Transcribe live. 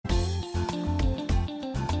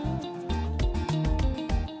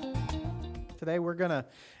today. We're going to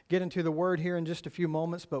get into the Word here in just a few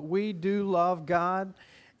moments, but we do love God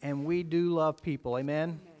and we do love people.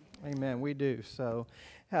 Amen? Amen. We do. So,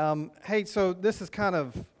 hey, so this is kind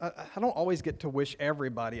of, I don't always get to wish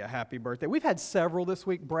everybody a happy birthday. We've had several this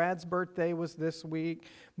week. Brad's birthday was this week.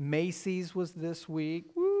 Macy's was this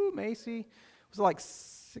week. Woo, Macy. Was it like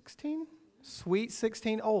 16? Sweet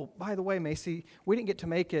 16. Oh, by the way, Macy, we didn't get to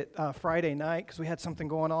make it Friday night because we had something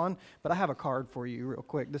going on, but I have a card for you real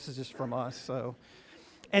quick. This is just from us. So,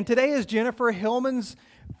 and today is Jennifer Hillman's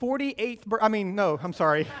 48th I'm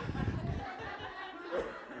sorry.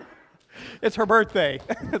 It's her birthday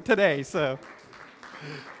today, so.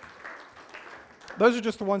 Those are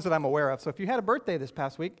just the ones that I'm aware of. So if you had a birthday this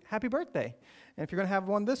past week, happy birthday. And if you're going to have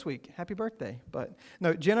one this week, happy birthday. But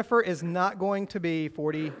no, Jennifer is not going to be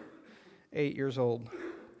 48 years old.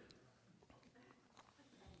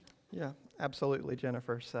 Yeah, absolutely,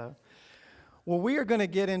 Jennifer. So, well, we are going to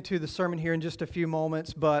get into the sermon here in just a few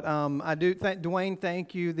moments, but I do thank Dwayne.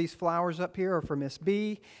 Thank you. These flowers up here are for Miss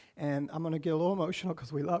B, and I'm going to get a little emotional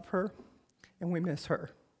because we love her and we miss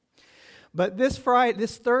her. But this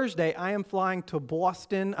Thursday, I am flying to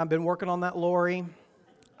Boston. I've been working on that lorry.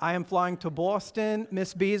 I am flying to Boston.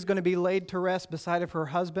 Miss B is going to be laid to rest beside of her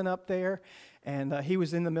husband up there. And he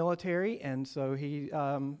was in the military, and so he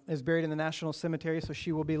is buried in the National Cemetery, so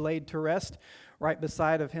she will be laid to rest right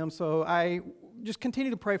beside of him. So I just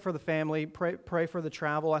continue to pray for the family, pray for the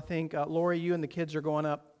travel. I think, Lori, you and the kids are going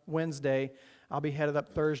up Wednesday. I'll be headed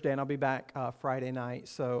up Thursday, and I'll be back Friday night.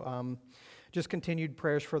 So just continued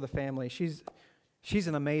prayers for the family. She's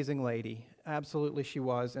an amazing lady. Absolutely she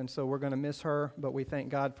was, and so we're going to miss her, but we thank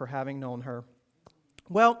God for having known her.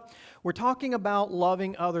 Well, we're talking about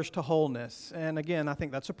loving others to wholeness, and again, I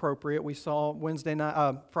think that's appropriate. We saw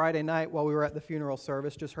Friday night while we were at the funeral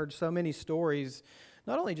service, just heard so many stories,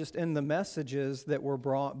 not only just in the messages that were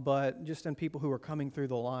brought, but just in people who were coming through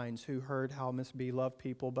the lines who heard how Miss B loved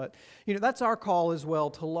people. But, that's our call as well,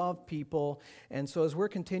 to love people. And so as we're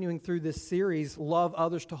continuing through this series, Love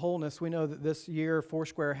Others to Wholeness, we know that this year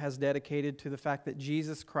Foursquare has dedicated to the fact that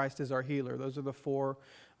Jesus Christ is our healer. Those are the four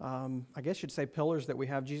I guess you'd say pillars that we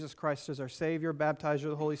have. Jesus Christ is our Savior, baptizer of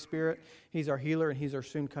the Holy Spirit. He's our healer, and He's our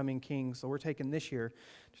soon-coming King. So we're taking this year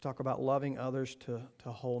to talk about loving others to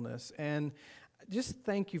wholeness. And just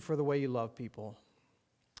thank you for the way you love people.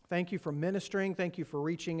 Thank you for ministering. Thank you for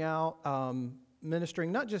reaching out,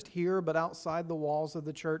 ministering not just here, but outside the walls of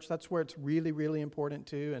the church. That's where it's really, really important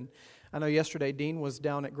too. And I know yesterday Dean was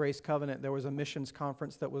down at Grace Covenant. There was a missions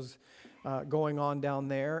conference that was going on down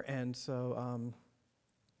there. And so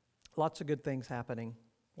lots of good things happening.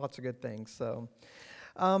 Lots of good things. So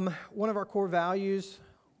one of our core values,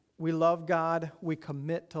 we love God, we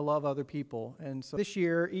commit to love other people. And so this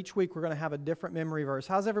year, each week, we're going to have a different memory verse.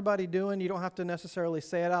 How's everybody doing? You don't have to necessarily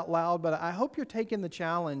say it out loud, but I hope you're taking the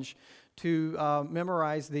challenge to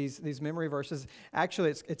memorize these memory verses.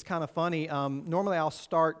 Actually, it's kind of funny. Normally, I'll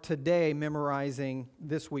start today memorizing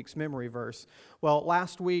this week's memory verse. Well,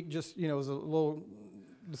 last week, just, was a little,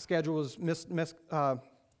 the schedule was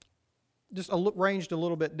arranged a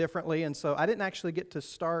little bit differently, and so I didn't actually get to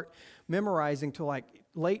start memorizing till like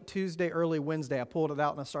late Tuesday, early Wednesday. I pulled it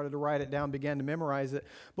out and I started to write it down, began to memorize it.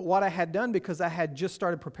 But what I had done, because I had just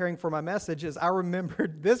started preparing for my message, is I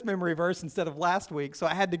remembered this memory verse instead of last week, so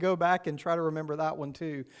I had to go back and try to remember that one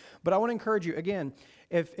too. But I want to encourage you, again,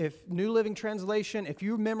 if New Living Translation, if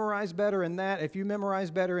you memorize better in that, if you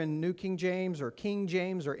memorize better in New King James or King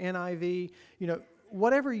James or NIV,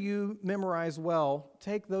 whatever you memorize well,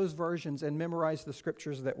 take those versions and memorize the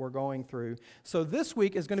scriptures that we're going through. So this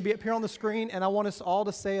week is going to be up here on the screen, and I want us all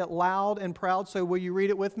to say it loud and proud. So will you read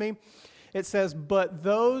it with me? It says, "But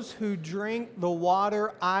those who drink the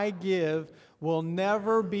water I give will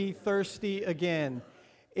never be thirsty again.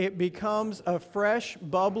 It becomes a fresh,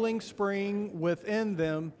 bubbling spring within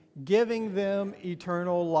them, giving them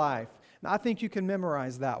eternal life." Now, I think you can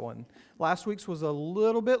memorize that one. Last week's was a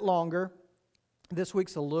little bit longer. This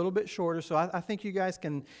week's a little bit shorter, so I think you guys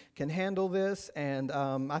can handle this, and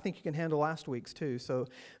I think you can handle last week's too. So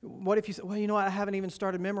what if you say, well, you know what, I haven't even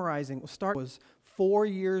started memorizing. Well, Stark was 4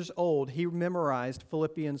 years old. He memorized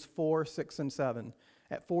Philippians 4, 6, and 7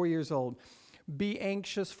 at 4 years old. Be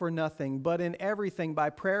anxious for nothing, but in everything by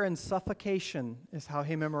prayer and supplication is how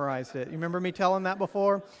he memorized it. You remember me telling that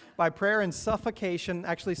before? By prayer and supplication,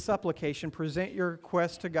 actually supplication, present your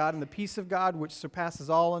request to God, and the peace of God, which surpasses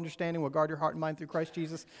all understanding, will guard your heart and mind through Christ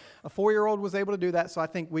Jesus. A 4-year-old was able to do that, so I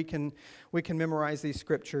think we can memorize these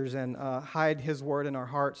scriptures and hide his word in our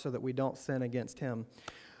hearts so that we don't sin against him.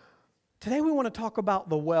 Today we want to talk about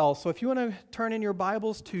the well. So if you want to turn in your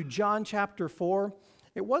Bibles to John chapter 4,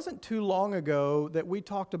 it wasn't too long ago that we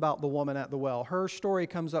talked about the woman at the well. Her story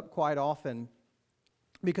comes up quite often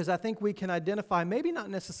because I think we can identify, maybe not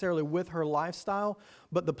necessarily with her lifestyle,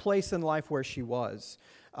 but the place in life where she was.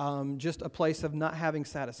 Just a place of not having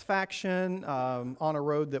satisfaction, on a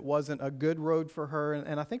road that wasn't a good road for her,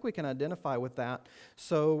 and I think we can identify with that.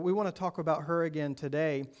 So we want to talk about her again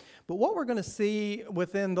today. But what we're going to see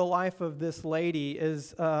within the life of this lady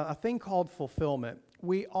is a thing called fulfillment.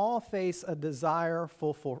 We all face a desire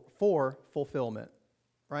for fulfillment,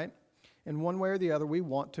 right? In one way or the other, we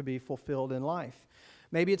want to be fulfilled in life.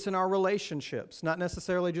 Maybe it's in our relationships, not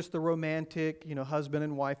necessarily just the romantic, husband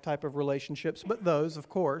and wife type of relationships, but those, of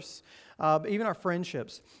course. Even our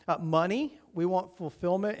friendships. Money, we want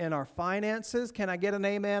fulfillment in our finances. Can I get an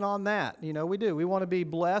amen on that? We do. We want to be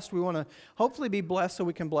blessed. We want to hopefully be blessed so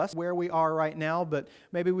we can bless where we are right now, but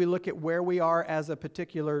maybe we look at where we are as a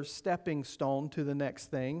particular stepping stone to the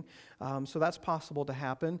next thing. So that's possible to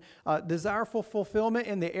happen. Desire for fulfillment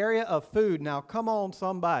in the area of food. Now, come on,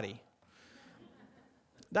 somebody.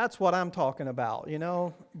 That's what I'm talking about,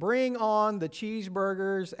 Bring on the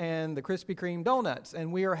cheeseburgers and the Krispy Kreme donuts, and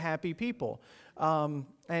we are happy people.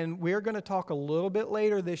 And we're going to talk a little bit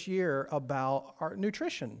later this year about our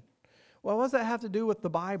nutrition. Well, what does that have to do with the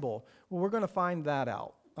Bible? Well, we're going to find that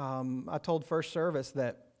out. I told First Service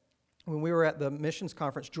that when we were at the missions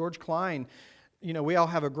conference, George Klein, we all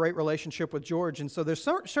have a great relationship with George, and so there's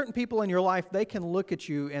certain people in your life, they can look at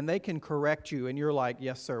you and they can correct you, and you're like,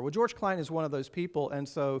 yes, sir. Well, George Klein is one of those people, and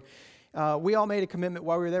so we all made a commitment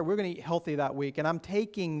while we were there. We're going to eat healthy that week, and I'm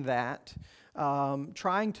taking that,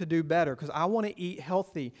 trying to do better, because I want to eat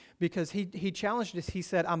healthy, because he challenged us. He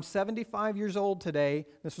said, I'm 75 years old today.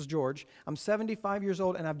 This was George. I'm 75 years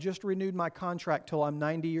old, and I've just renewed my contract till I'm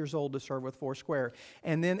 90 years old to serve with Foursquare.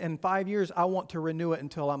 And then in 5 years, I want to renew it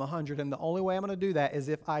until I'm 100, and the only way I'm going to do that is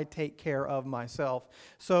if I take care of myself.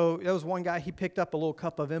 So there was one guy, he picked up a little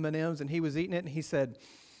cup of M&Ms, and he was eating it, and he said,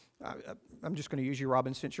 I'm just going to use you,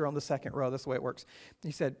 Robin, since you're on the second row. That's the way it works.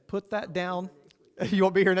 He said, put that down. You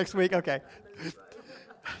won't be here next week? Okay.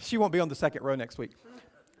 She won't be on the second row next week.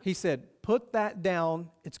 He said, put that down.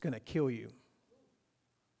 It's going to kill you.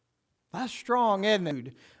 That's strong, isn't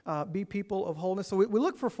it? Be people of wholeness. So we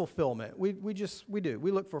look for fulfillment. We do.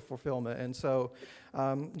 We look for fulfillment. And so,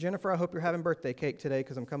 Jennifer, I hope you're having birthday cake today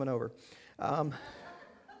because I'm coming over.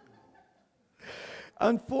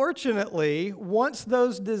 Unfortunately, once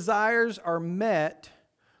those desires are met,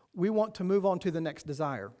 we want to move on to the next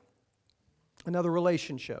desire. Another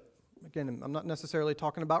relationship. Again, I'm not necessarily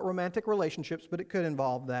talking about romantic relationships, but it could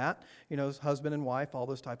involve that. Husband and wife, all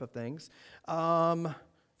those type of things.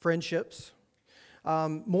 Friendships.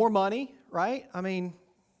 More money, right? I mean,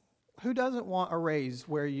 who doesn't want a raise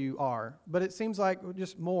where you are? But it seems like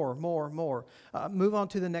just more. Move on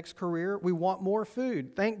to the next career. We want more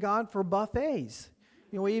food. Thank God for buffets.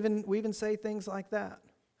 We even say things like that.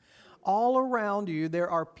 All around you, there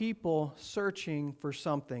are people searching for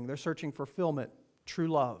something. They're searching for fulfillment, true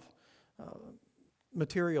love,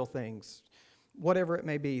 material things, whatever it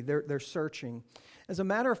may be. They're searching. As a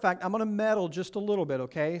matter of fact, I'm going to meddle just a little bit,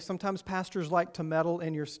 okay? Sometimes pastors like to meddle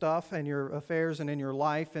in your stuff and your affairs and in your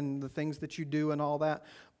life and the things that you do and all that.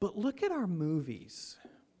 But look at our movies.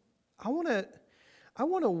 I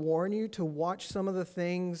want to warn you to watch some of the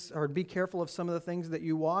things, or be careful of some of the things that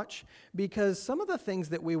you watch, because some of the things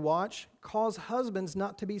that we watch cause husbands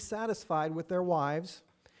not to be satisfied with their wives,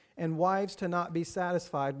 and wives to not be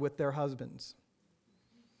satisfied with their husbands.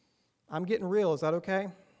 I'm getting real. Is that okay?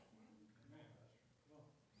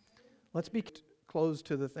 Let's be closed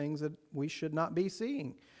to the things that we should not be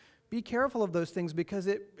seeing. Be careful of those things, because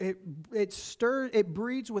it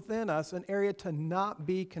breeds within us an area to not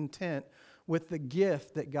be content with the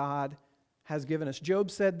gift that God has given us.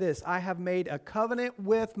 Job said this, I have made a covenant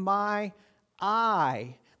with my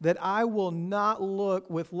eye that I will not look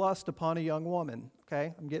with lust upon a young woman.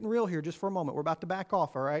 Okay, I'm getting real here just for a moment. We're about to back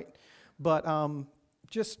off, all right? But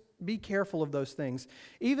just be careful of those things.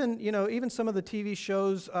 Even some of the TV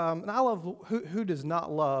shows, and I love, who does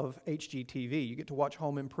not love HGTV? You get to watch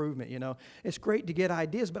Home Improvement, It's great to get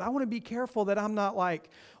ideas, but I want to be careful that I'm not like,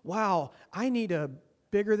 wow, I need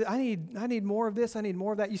I need more of this, I need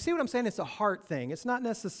more of that. You see what I'm saying? It's a heart thing. It's not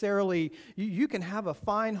necessarily, you can have a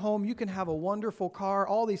fine home, you can have a wonderful car,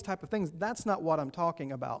 all these type of things. That's not what I'm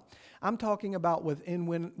talking about. I'm talking about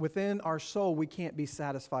within our soul, we can't be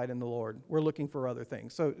satisfied in the Lord. We're looking for other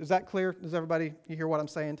things. So is that clear? Does everybody, you hear what I'm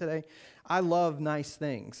saying today? I love nice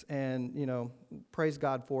things, and, praise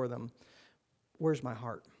God for them. Where's my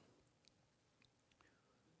heart?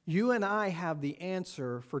 You and I have the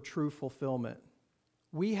answer for true fulfillment.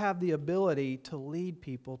 We have the ability to lead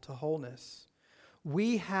people to wholeness.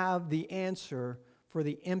 We have the answer for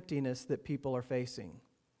the emptiness that people are facing.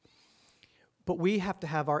 But we have to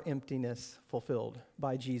have our emptiness fulfilled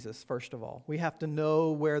by Jesus, first of all. We have to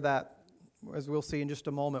know where that, as we'll see in just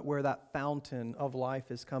a moment, where that fountain of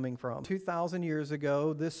life is coming from. 2,000 years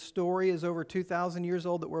ago, this story is over 2,000 years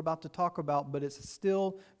old that we're about to talk about, but it's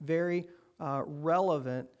still very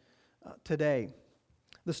relevant today.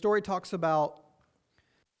 The story talks about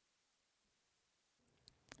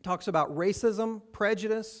racism,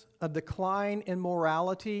 prejudice, a decline in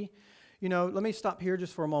morality. You know, let me stop here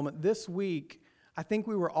just for a moment. This week, I think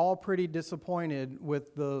we were all pretty disappointed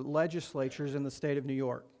with the legislatures in the state of New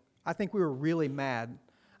York. I think we were really mad.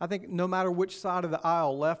 I think no matter which side of the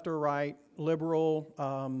aisle, left or right, liberal,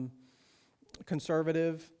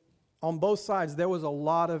 conservative, on both sides, there was a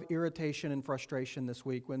lot of irritation and frustration this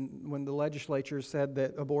week when the legislature said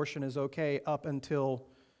that abortion is okay up until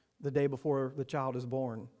the day before the child is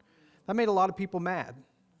born. That made a lot of people mad,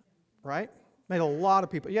 right? Made a lot of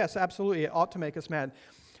people. Yes, absolutely. It ought to make us mad.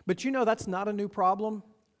 But you know, that's not a new problem.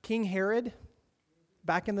 King Herod,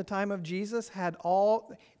 back in the time of Jesus, had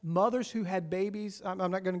all mothers who had babies. I'm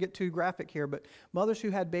not going to get too graphic here, but mothers who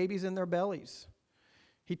had babies in their bellies.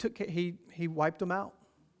 He wiped them out.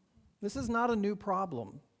 This is not a new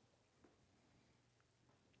problem.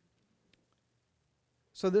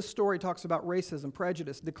 So this story talks about racism,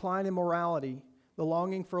 prejudice, decline in morality, the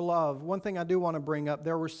longing for love. One thing I do want to bring up,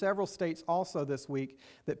 there were several states also this week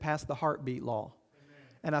that passed the heartbeat law. Amen.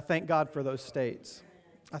 And I thank God for those states.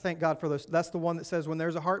 I thank God for those. That's the one that says when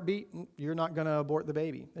there's a heartbeat, you're not going to abort the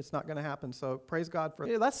baby. It's not going to happen. So praise God for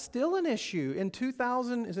that. That's still an issue. In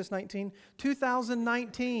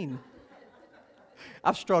 2019.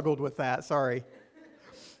 I've struggled with that, sorry.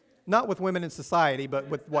 Not with women in society, but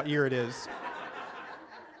with what year it is.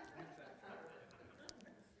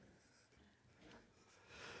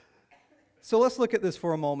 So let's look at this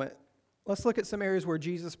for a moment. Let's look at some areas where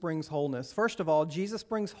Jesus brings wholeness. First of all, Jesus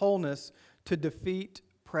brings wholeness to defeat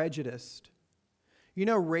prejudice. You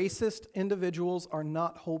know, racist individuals are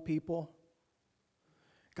not whole people.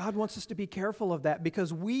 God wants us to be careful of that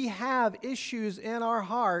because we have issues in our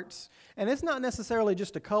hearts, and it's not necessarily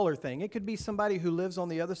just a color thing. It could be somebody who lives on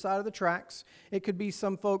the other side of the tracks. It could be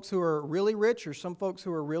some folks who are really rich or some folks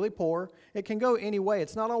who are really poor. It can go any way.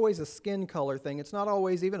 It's not always a skin color thing. It's not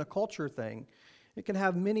always even a culture thing. It can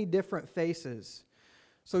have many different faces.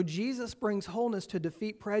 So Jesus brings wholeness to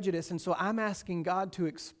defeat prejudice, and so I'm asking God to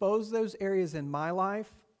expose those areas in my life.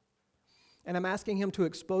 And I'm asking Him to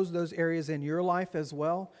expose those areas in your life as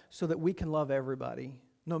well so that we can love everybody,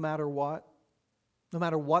 no matter what. No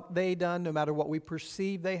matter what they've done, no matter what we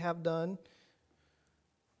perceive they have done.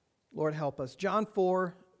 Lord, help us. John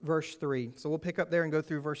 4, verse 3. So we'll pick up there and go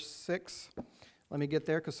through verse 6. Let me get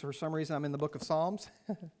there because for some reason I'm in the book of Psalms.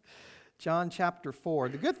 John chapter 4.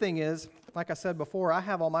 The good thing is, like I said before, I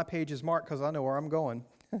have all my pages marked because I know where I'm going.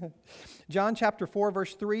 John chapter 4,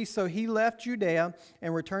 verse 3, so he left Judea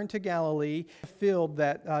and returned to Galilee, a field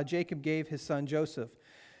that Jacob gave his son Joseph.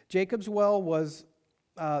 Jacob's well was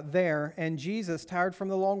there, and Jesus, tired from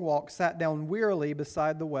the long walk, sat down wearily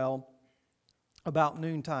beside the well about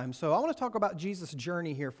noontime. So I want to talk about Jesus'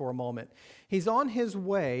 journey here for a moment. He's on his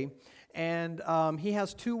way, and he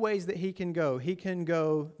has two ways that he can go. He can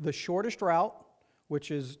go the shortest route, which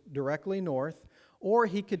is directly north, or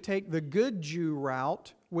he could take the good Jew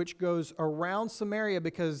route, which goes around Samaria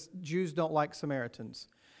because Jews don't like Samaritans.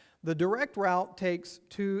 The direct route takes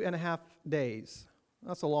 2.5 days.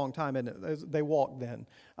 That's a long time, isn't it? They walked then.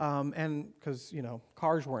 And because,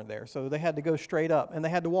 cars weren't there. So they had to go straight up, and they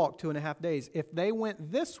had to walk 2.5 days. If they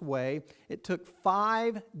went this way, it took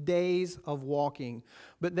 5 days of walking.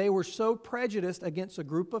 But they were so prejudiced against a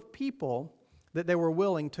group of people that they were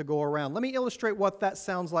willing to go around. Let me illustrate what that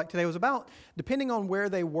sounds like today. It was about, depending on where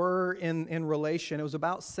they were in relation, it was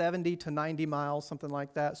about 70 to 90 miles, something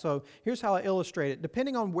like that. So here's how I illustrate it.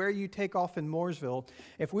 Depending on where you take off in Mooresville,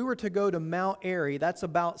 if we were to go to Mount Airy, that's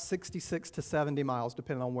about 66 to 70 miles,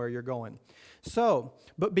 depending on where you're going. So,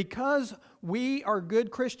 but because we are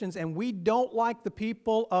good Christians and we don't like the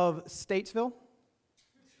people of Statesville,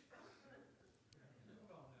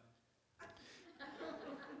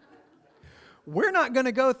 we're not going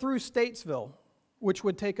to go through Statesville, which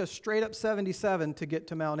would take us straight up 77 to get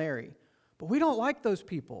to Mount Airy. But we don't like those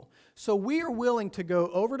people. So we are willing to go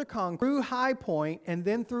over to Concord, through High Point, and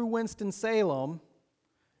then through Winston-Salem,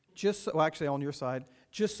 actually on your side,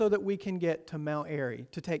 just so that we can get to Mount Airy,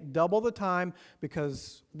 to take double the time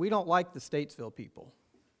because we don't like the Statesville people.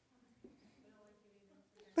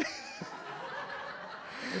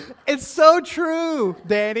 It's so true,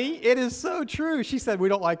 Danny. It is so true. She said, we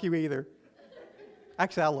don't like you either.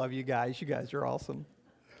 Actually, I love you guys. You guys are awesome.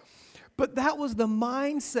 But that was the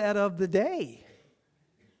mindset of the day.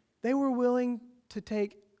 They were willing to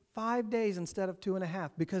take 5 days instead of 2.5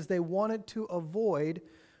 because they wanted to avoid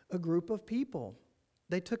a group of people.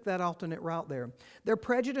 They took that alternate route there. Their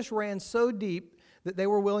prejudice ran so deep that they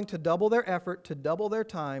were willing to double their effort, to double their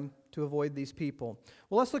time to avoid these people.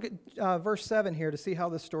 Well, let's look at verse 7 here to see how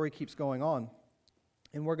this story keeps going on.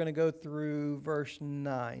 And we're going to go through verse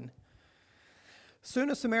 9.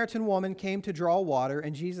 Soon a Samaritan woman came to draw water,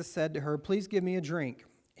 and Jesus said to her, "Please give me a drink."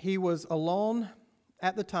 He was alone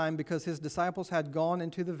at the time because his disciples had gone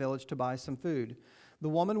into the village to buy some food. The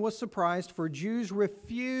woman was surprised, for Jews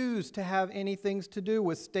refused to have anything to do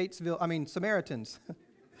with Samaritans.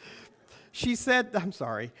 She said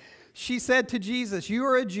to Jesus, "You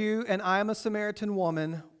are a Jew and I am a Samaritan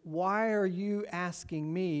woman. Why are you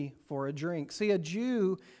asking me for a drink?" See, a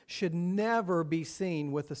Jew should never be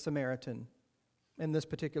seen with a Samaritan in this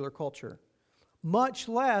particular culture, much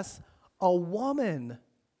less a woman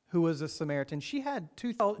who was a Samaritan. She had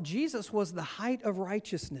two thoughts. Jesus was the height of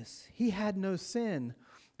righteousness. He had no sin.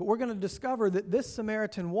 But we're going to discover that this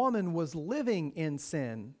Samaritan woman was living in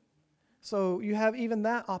sin. So you have even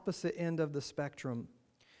that opposite end of the spectrum.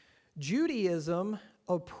 Judaism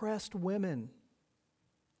oppressed women.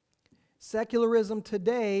 Secularism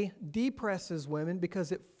today depresses women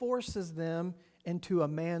because it forces them into a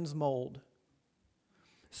man's mold.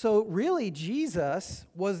 So really, Jesus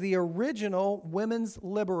was the original women's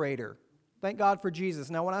liberator. Thank God for Jesus.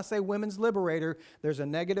 Now, when I say women's liberator, there's a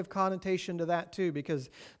negative connotation to that too, because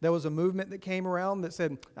there was a movement that came around that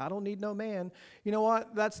said, "I don't need no man." You know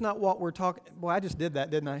what? That's not what we're talking. Boy, I just did that,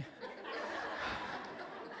 didn't I?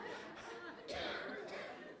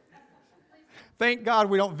 Thank God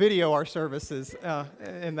we don't video our services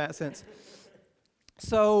in that sense.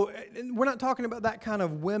 So we're not talking about that kind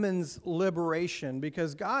of women's liberation,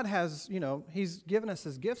 because God has, He's given us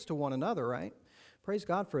His gifts to one another, right? Praise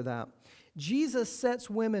God for that. Jesus sets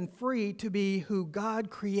women free to be who God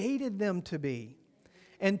created them to be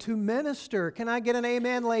and to minister. Can I get an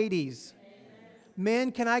amen, ladies? Amen.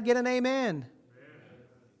 Men, can I get an amen? Amen.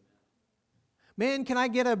 Men, can I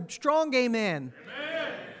get a strong amen?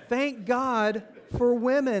 Amen. Thank God for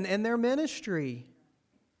women and their ministry.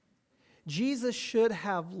 Jesus should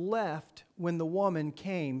have left when the woman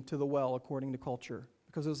came to the well, according to culture,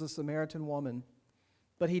 because it was a Samaritan woman.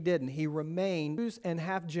 But He didn't. He remained Jews and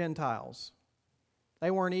half Gentiles.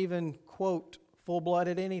 They weren't even, quote,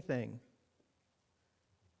 full-blooded anything.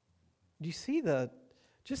 Do you see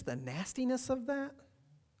just the nastiness of that?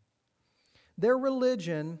 Their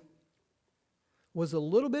religion was a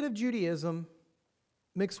little bit of Judaism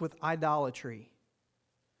mixed with idolatry.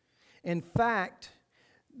 In fact,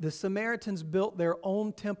 the Samaritans built their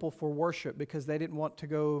own temple for worship because they didn't want to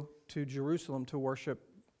go to Jerusalem to worship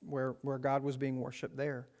where God was being worshipped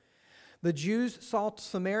there. The Jews saw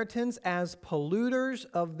Samaritans as polluters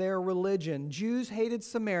of their religion. Jews hated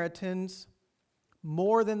Samaritans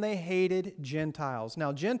more than they hated Gentiles.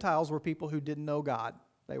 Now, Gentiles were people who didn't know God.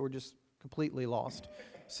 They were just completely lost.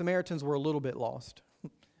 Samaritans were a little bit lost.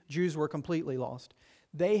 Jews were completely lost.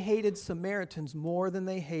 They hated Samaritans more than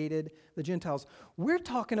they hated the Gentiles. We're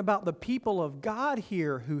talking about the people of God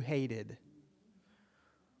here who hated.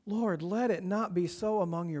 Lord, let it not be so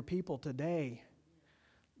among your people today.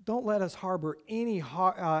 Don't let us harbor any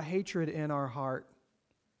hatred in our heart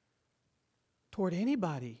toward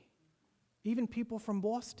anybody, even people from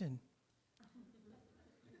Boston.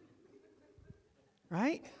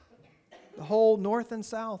 Right? The whole north and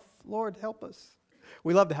south. Lord, help us.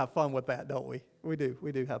 We love to have fun with that, don't we? We do.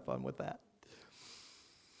 We do have fun with that.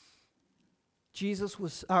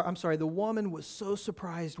 The woman was so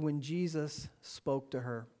surprised when Jesus spoke to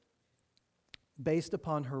her based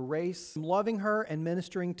upon her race, loving her and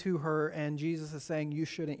ministering to her, and Jesus is saying you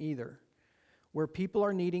shouldn't either. Where people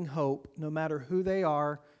are needing hope, no matter who they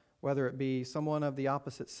are, whether it be someone of the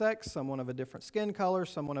opposite sex, someone of a different skin color,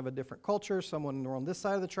 someone of a different culture, someone on this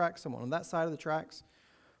side of the tracks, someone on that side of the tracks,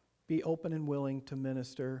 be open and willing to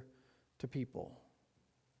minister to people.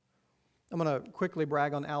 I'm going to quickly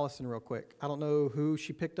brag on Allison real quick. I don't know who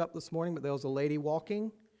she picked up this morning, but there was a lady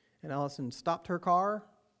walking, and Allison stopped her car.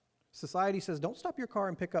 Society says, don't stop your car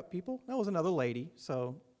and pick up people. That was another lady,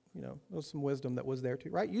 so, there was some wisdom that was there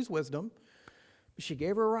too, right? Use wisdom. But she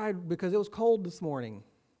gave her a ride because it was cold this morning.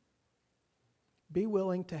 Be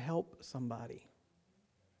willing to help somebody.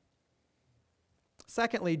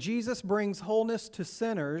 Secondly, Jesus brings wholeness to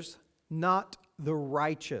sinners, not the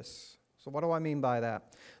righteous. So what do I mean by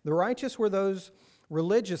that? The righteous were those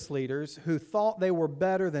religious leaders who thought they were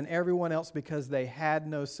better than everyone else because they had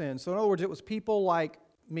no sin. So in other words, it was people like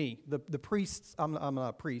me, the priests, I'm not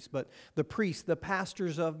a priest, but the priests, the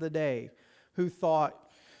pastors of the day who thought,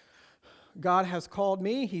 God has called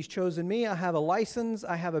me, He's chosen me, I have a license,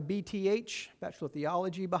 I have a BTH, Bachelor of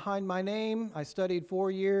Theology, behind my name, I studied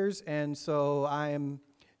 4 years, and so I'm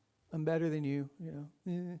better than you,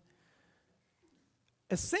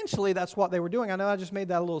 Essentially, that's what they were doing. I know I just made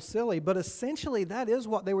that a little silly, but essentially that is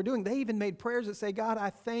what they were doing. They even made prayers that say, God, I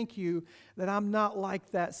thank you that I'm not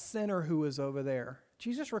like that sinner who is over there.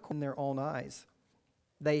 Jesus recorded in their own eyes.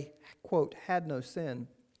 They, quote, had no sin.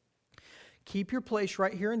 Keep your place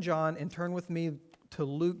right here in John and turn with me to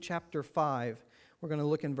Luke chapter 5. We're going to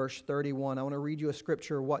look in verse 31. I want to read you a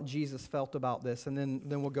scripture, what Jesus felt about this, and then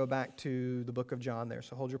we'll go back to the book of John there.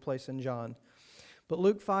 So hold your place in John. But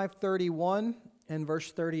Luke 5:31 and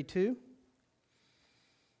verse 32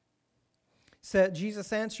 said,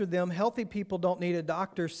 Jesus answered them, healthy people don't need a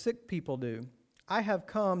doctor, sick people do. I have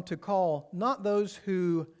come to call not those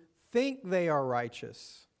who think they are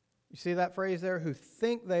righteous. You see that phrase there? Who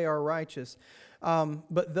think they are righteous,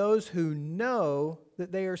 but those who know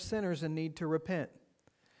that they are sinners and need to repent.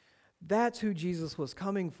 That's who Jesus was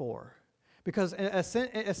coming for. Because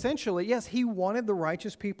essentially, yes, He wanted the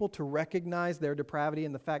righteous people to recognize their depravity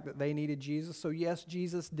and the fact that they needed Jesus. So yes,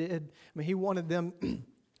 Jesus did. I mean, He wanted them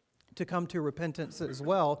to come to repentance as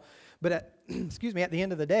well. But at the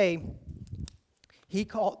end of the day, He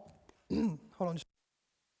called, hold on.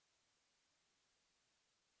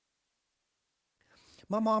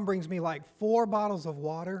 My mom brings me like 4 bottles of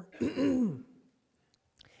water.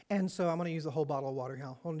 And so I'm going to use the whole bottle of water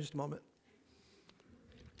now. Hold on just a moment.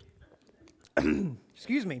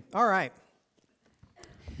 Excuse me. All right.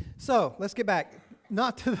 So let's get back.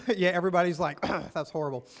 Not to everybody's like, that's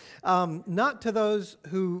horrible. Not to those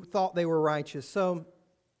who thought they were righteous. So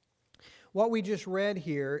what we just read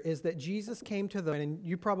here is that Jesus came to them, and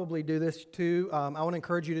you probably do this too. I want to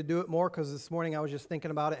encourage you to do it more because this morning I was just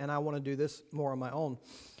thinking about it, and I want to do this more on my own.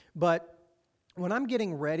 But when I'm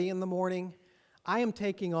getting ready in the morning, I am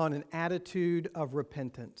taking on an attitude of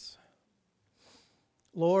repentance.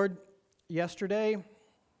 Lord, yesterday,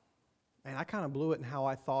 man, I kind of blew it in how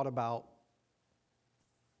I thought about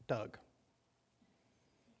Doug.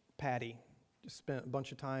 Patty just spent a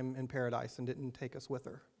bunch of time in paradise and didn't take us with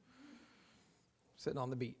her. Sitting on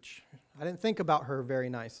the beach. I didn't think about her very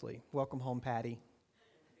nicely. Welcome home, Patty.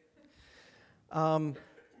 The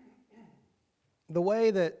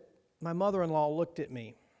way that my mother-in-law looked at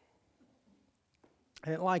me, I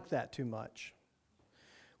didn't like that too much.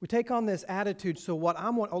 We take on this attitude, so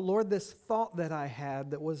Lord, this thought that I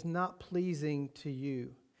had that was not pleasing to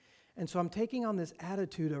you. And so I'm taking on this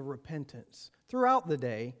attitude of repentance throughout the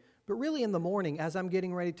day, but really in the morning as I'm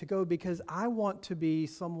getting ready to go, because I want to be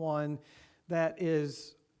someone that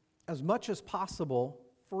is, as much as possible,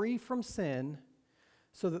 free from sin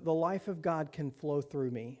so that the life of God can flow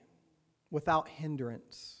through me without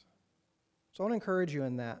hindrance. So I want to encourage you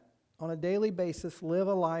in that. On a daily basis, live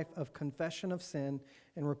a life of confession of sin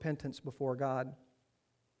and repentance before God.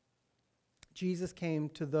 Jesus came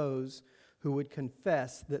to those who would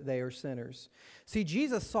confess that they are sinners. See,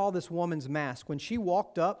 Jesus saw this woman's mask. When she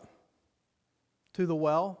walked up to the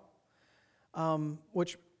well,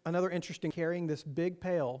 which another interesting, carrying this big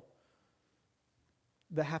pail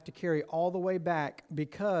that have to carry all the way back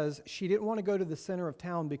because she didn't want to go to the center of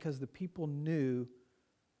town because the people knew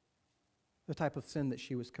the type of sin that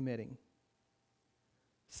she was committing.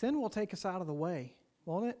 Sin will take us out of the way,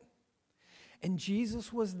 won't it? And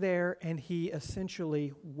Jesus was there and He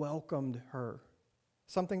essentially welcomed her,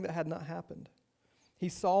 something that had not happened. He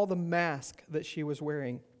saw the mask that she was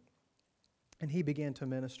wearing and He began to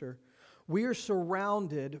minister. We are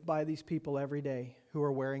surrounded by these people every day who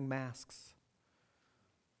are wearing masks.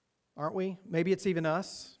 Aren't we? Maybe it's even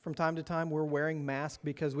us. From time to time, we're wearing masks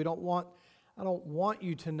because I don't want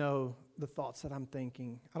you to know the thoughts that I'm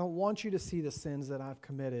thinking. I don't want you to see the sins that I've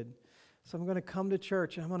committed. So I'm going to come to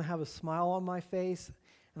church and I'm going to have a smile on my face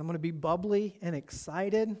and I'm going to be bubbly and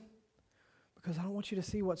excited because I don't want you to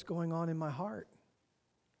see what's going on in my heart.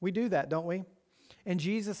 We do that, don't we? And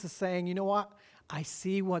Jesus is saying, you know what? I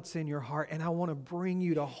see what's in your heart and I want to bring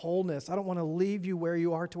you to wholeness. I don't want to leave you where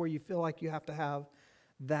you are to where you feel like you have to have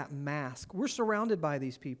that mask. We're surrounded by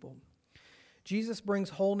these people. Jesus brings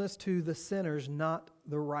wholeness to the sinners, not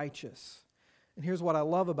the righteous. And here's what I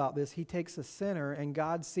love about this. He takes a sinner and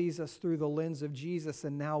God sees us through the lens of Jesus,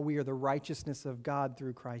 and now we are the righteousness of God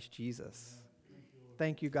through Christ Jesus.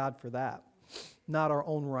 Thank you, God, for that. Not our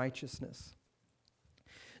own righteousness.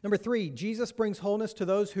 Number 3, Jesus brings wholeness to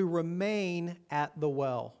those who remain at the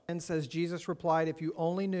well. And says, Jesus replied, if you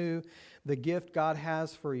only knew the gift God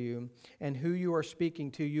has for you and who you are speaking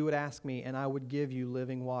to, you would ask me, and I would give you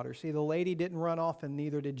living water. See, the lady didn't run off, and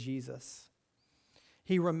neither did Jesus.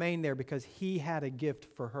 He remained there because he had a gift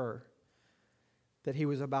for her that he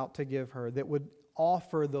was about to give her that would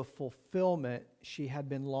offer the fulfillment she had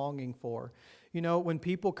been longing for. You know, when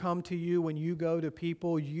people come to you, when you go to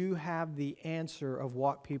people, you have the answer of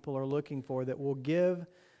what people are looking for that will give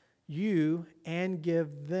you and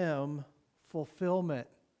give them fulfillment.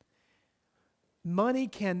 Money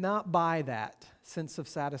cannot buy that sense of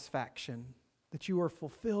satisfaction, that you are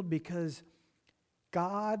fulfilled because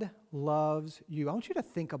God loves you. I want you to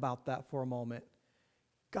think about that for a moment.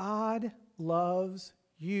 God loves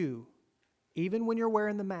you, even when you're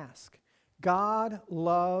wearing the mask. God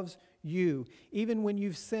loves you, even when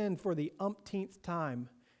you've sinned for the umpteenth time.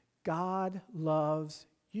 God loves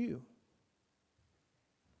you.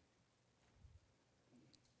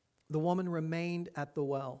 The woman remained at the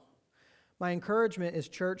well. My encouragement is,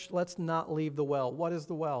 church, let's not leave the well. What is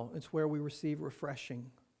the well? It's where we receive refreshing.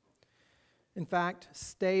 In fact,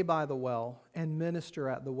 stay by the well and minister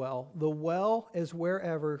at the well. The well is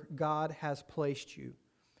wherever God has placed you.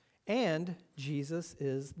 And Jesus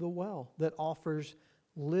is the well that offers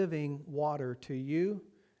living water to you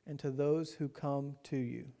and to those who come to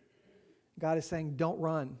you. God is saying, don't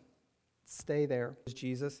run. Stay there.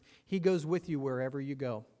 Jesus, He goes with you wherever you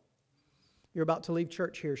go. You're about to leave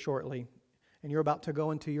church here shortly, and you're about to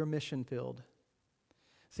go into your mission field.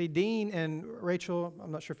 See, Dean and Rachel,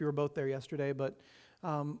 I'm not sure if you were both there yesterday, but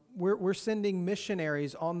we're sending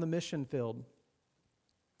missionaries on the mission field.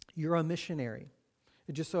 You're a missionary.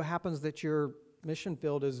 It just so happens that your mission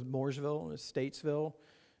field is Mooresville, is Statesville,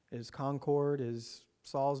 is Concord, is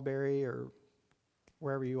Salisbury, or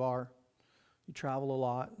wherever you are. You travel a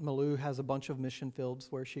lot. Malou has a bunch of mission fields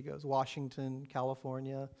where she goes. Washington,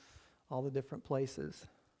 California, all the different places.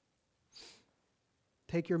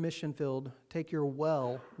 Take your mission field, take your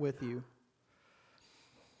well with you.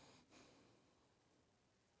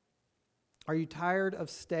 Are you tired of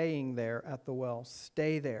staying there at the well?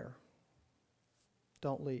 Stay there.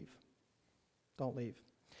 Don't leave. Don't leave.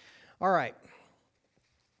 All right.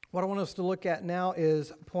 What I want us to look at now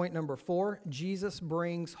is point number 4. Jesus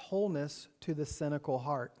brings wholeness to the cynical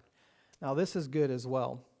heart. Now, this is good as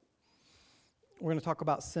well. We're going to talk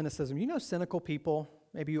about cynicism. You know cynical people?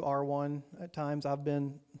 Maybe you are one at times. I've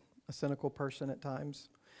been a cynical person at times.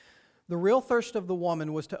 The real thirst of the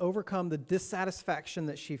woman was to overcome the dissatisfaction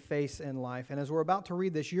that she faced in life. And as we're about to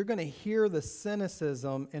read this, you're going to hear the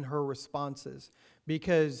cynicism in her responses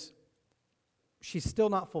because she's still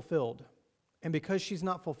not fulfilled. And because she's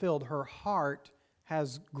not fulfilled, her heart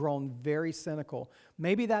has grown very cynical.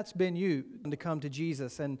 Maybe that's been you to come to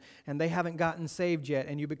Jesus and they haven't gotten saved yet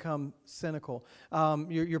and you become cynical.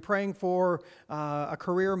 You're praying for a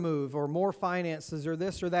career move or more finances or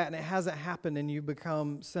this or that and it hasn't happened and you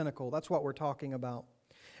become cynical. That's what we're talking about.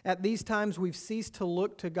 At these times, we've ceased to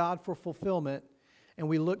look to God for fulfillment and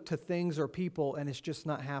we look to things or people and it's just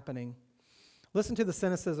not happening. Listen to the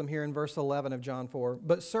cynicism here in verse 11 of John 4.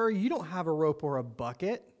 But sir, you don't have a rope or a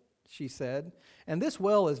bucket, she said, and this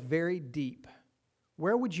well is very deep.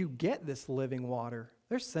 Where would you get this living water?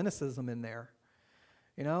 There's cynicism in there.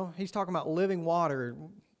 You know, he's talking about living water.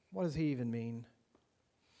 What does he even mean?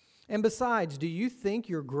 And besides, do you think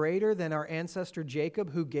you're greater than our ancestor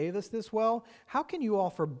Jacob who gave us this well? How can you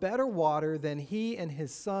offer better water than he and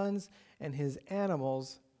his sons and his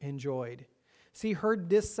animals enjoyed? See, her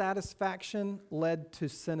dissatisfaction led to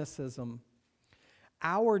cynicism.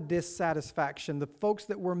 Our dissatisfaction, the folks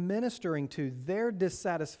that we're ministering to, their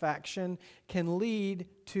dissatisfaction can lead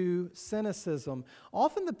to cynicism.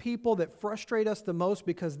 Often the people that frustrate us the most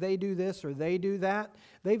because they do this or they do that,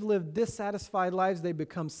 they've lived dissatisfied lives, they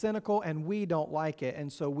become cynical, and we don't like it,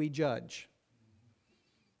 and so we judge.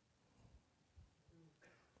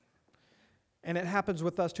 And it happens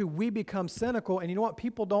with us too. We become cynical, and you know what?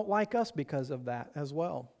 People don't like us because of that as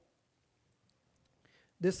well.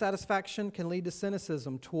 Dissatisfaction can lead to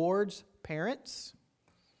cynicism towards parents,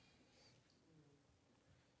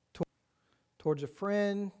 towards a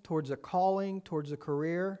friend, towards a calling, towards a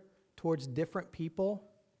career, towards different people,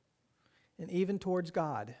 and even towards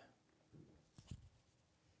God.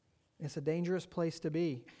 It's a dangerous place to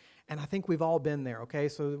be. And I think we've all been there, okay?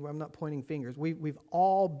 So I'm not pointing fingers. We've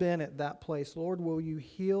all been at that place. Lord, will you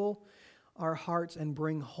heal our hearts and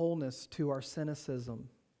bring wholeness to our cynicism?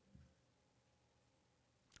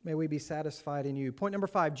 May we be satisfied in you. Point number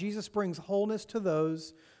 5, Jesus brings wholeness to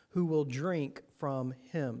those who will drink from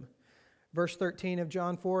him. Verse 13 of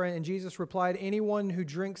John 4, and Jesus replied, anyone who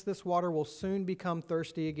drinks this water will soon become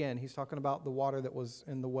thirsty again. He's talking about the water that was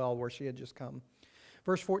in the well where she had just come.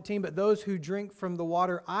 Verse 14, but those who drink from the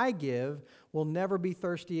water I give will never be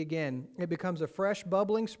thirsty again. It becomes a fresh,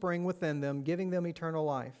 bubbling spring within them, giving them eternal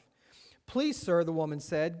life. Please, sir, the woman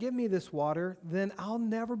said, give me this water, then I'll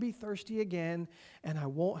never be thirsty again, and I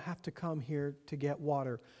won't have to come here to get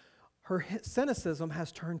water. Her cynicism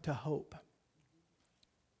has turned to hope.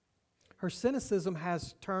 Her cynicism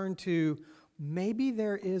has turned to, maybe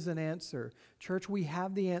there is an answer. Church, we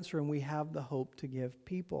have the answer and we have the hope to give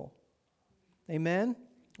people. Amen?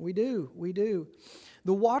 We do.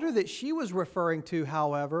 The water that she was referring to,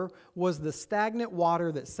 however, was the stagnant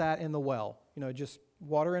water that sat in the well. Just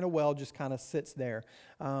water in a well just kind of sits there.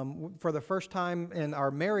 For the first time in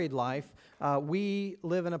our married life, we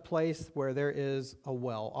live in a place where there is a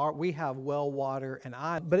well. We have well water,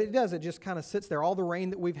 but it just kind of sits there. All the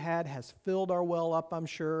rain that we've had has filled our well up, I'm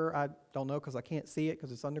sure. I don't know because I can't see it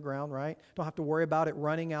because it's underground, right? Don't have to worry about it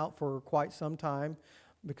running out for quite some time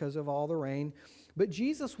because of all the rain. But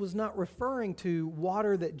Jesus was not referring to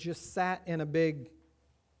water that just sat in a big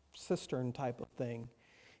cistern type of thing.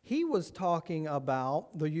 He was talking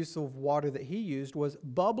about, the use of water that he used was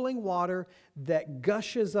bubbling water that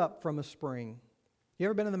gushes up from a spring. You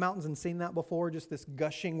ever been in the mountains and seen that before? Just this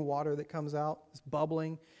gushing water that comes out, this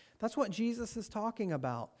bubbling. That's what Jesus is talking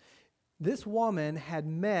about. This woman had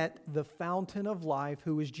met the fountain of life,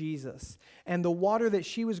 who was Jesus. And the water that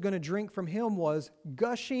she was going to drink from him was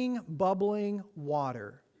gushing, bubbling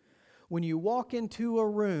water. When you walk into a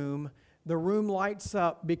room, the room lights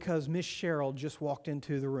up because Miss Cheryl just walked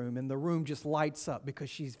into the room, and the room just lights up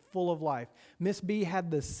because she's full of life. Miss B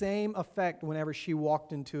had the same effect whenever she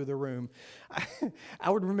walked into the room.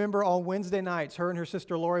 I would remember on Wednesday nights, her and her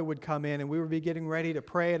sister Lori would come in, and we would be getting ready to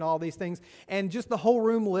pray and all these things, and just the whole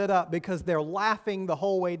room lit up because they're laughing the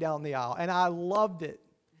whole way down the aisle. And I loved it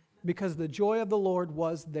because the joy of the Lord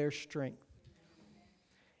was their strength.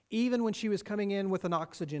 Even when she was coming in with an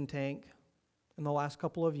oxygen tank, in the last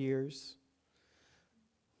couple of years,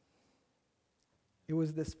 it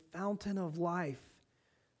was this fountain of life.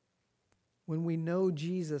 When we know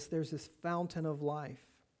Jesus, there's this fountain of life.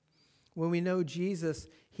 When we know Jesus,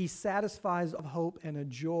 He satisfies a hope and a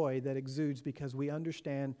joy that exudes because we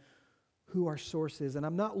understand who our source is. And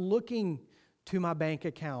I'm not looking to my bank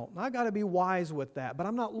account. I got to be wise with that, but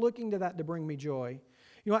I'm not looking to that to bring me joy.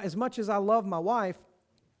 As much as I love my wife,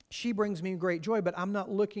 she brings me great joy, but I'm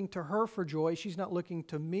not looking to her for joy. She's not looking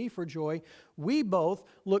to me for joy. We both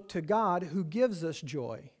look to God who gives us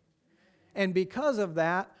joy. And because of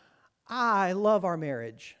that, I love our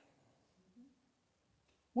marriage.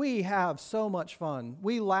 We have so much fun.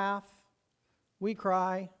 We laugh. We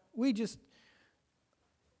cry. We just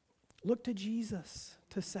look to Jesus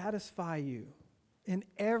to satisfy you in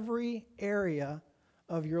every area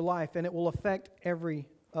of your life, and it will affect every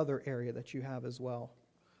other area that you have as well.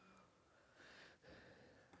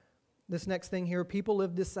 This next thing here, people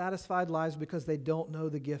live dissatisfied lives because they don't know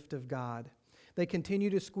the gift of God. They continue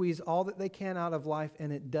to squeeze all that they can out of life,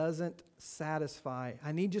 and it doesn't satisfy.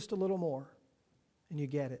 I need just a little more, and you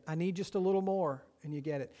get it. I need just a little more, and you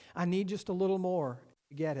get it. I need just a little more,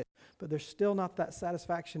 you get it. But there's still not that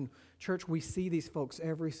satisfaction. Church, we see these folks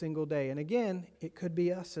every single day. And again, it could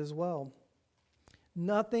be us as well.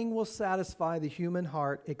 Nothing will satisfy the human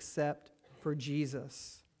heart except for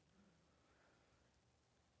Jesus.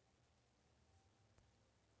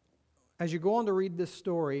 As you go on to read this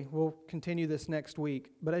story, we'll continue this next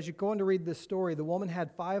week, but as you go on to read this story, the woman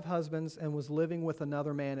had 5 husbands and was living with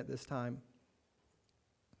another man at this time.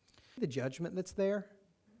 The judgment that's there.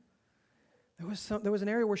 There was an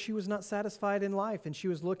area where she was not satisfied in life, and she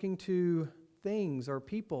was looking to things or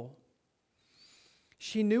people.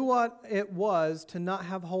 She knew what it was to not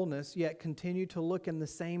have wholeness, yet continue to look in the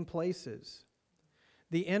same places.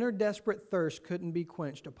 The inner desperate thirst couldn't be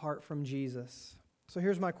quenched apart from Jesus. So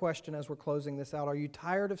here's my question as we're closing this out. Are you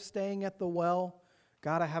tired of staying at the well?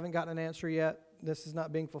 God, I haven't gotten an answer yet. This is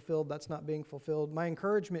not being fulfilled. That's not being fulfilled. My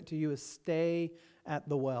encouragement to you is stay at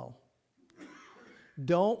the well.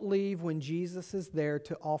 Don't leave when Jesus is there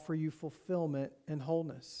to offer you fulfillment and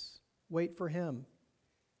wholeness. Wait for Him.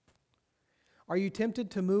 Are you tempted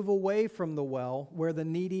to move away from the well where the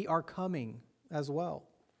needy are coming as well?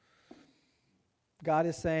 God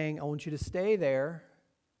is saying, I want you to stay there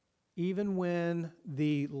even when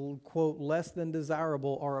the, quote, less than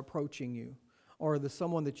desirable are approaching you, or the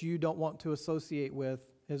someone that you don't want to associate with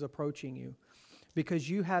is approaching you, because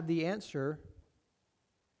you have the answer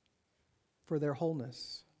for their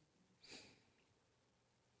wholeness.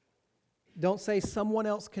 Don't say someone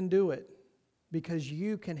else can do it. because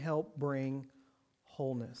you can help bring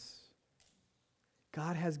wholeness.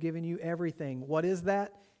 God has given you everything. What is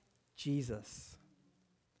that? Jesus.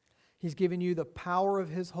 He's given you the power of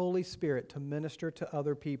His Holy Spirit to minister to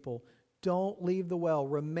other people. Don't leave the well.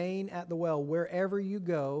 Remain at the well. Wherever you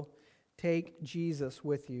go, take Jesus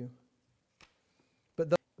with you.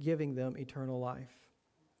 But giving them eternal life.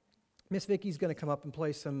 Miss Vicky's going to come up and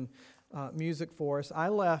play some music for us. I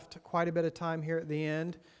left quite a bit of time here at the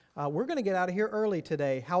end. We're going to get out of here early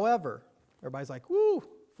today. However, everybody's like, woo,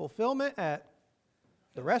 fulfillment at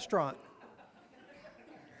the restaurant.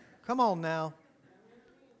 Come on now.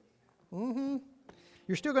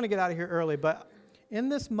 You're still going to get out of here early, but in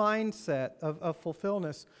this mindset of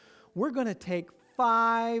fulfillment, we're going to take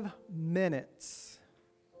 5 minutes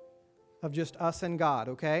of just us and God,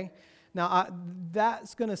 okay? Now,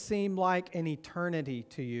 that's going to seem like an eternity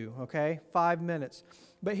to you, okay? 5 minutes.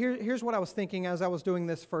 But here's what I was thinking as I was doing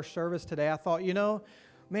this first service today. I thought,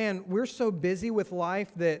 man, we're so busy with life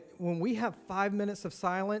that when we have 5 minutes of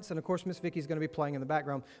silence, and of course Miss Vicky's going to be playing in the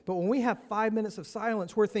background, but when we have 5 minutes of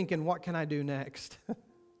silence, we're thinking, what can I do next?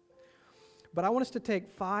 But I want us to take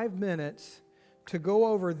 5 minutes to go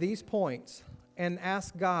over these points and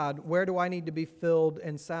ask God, where do I need to be filled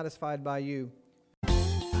and satisfied by you?